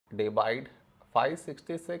divide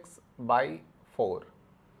 566 by 4.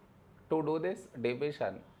 To do this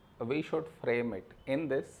division, we should frame it in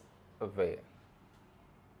this way.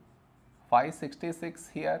 566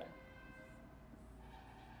 here,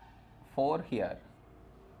 4 here.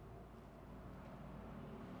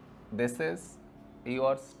 This is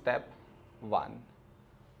your step 1.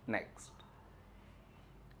 Next,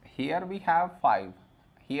 here we have 5,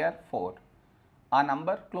 here 4. A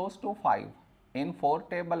number close to 5 in 4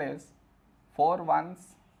 table is 4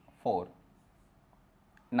 ones 4.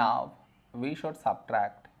 Now we should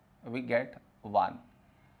subtract, we get 1.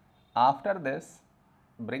 After this,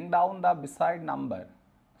 bring down the beside number,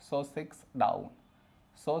 so 6 down,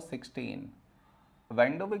 so 16.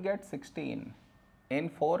 When do we get 16? In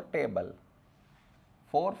 4 table,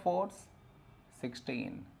 4 fours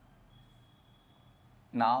 16.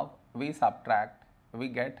 Now we subtract, we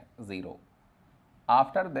get 0.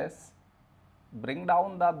 After this, bring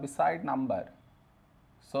down the beside number,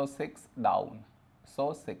 so 6 down,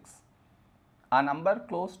 so 6. A number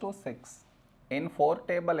close to 6 in 4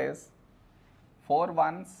 table is 4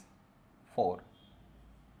 ones 4.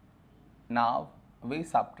 Now we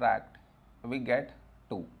subtract, we get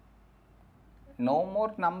 2. No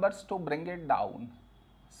more numbers to bring it down,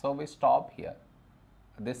 so we stop here.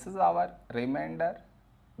 This is our remainder,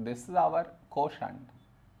 this is our quotient.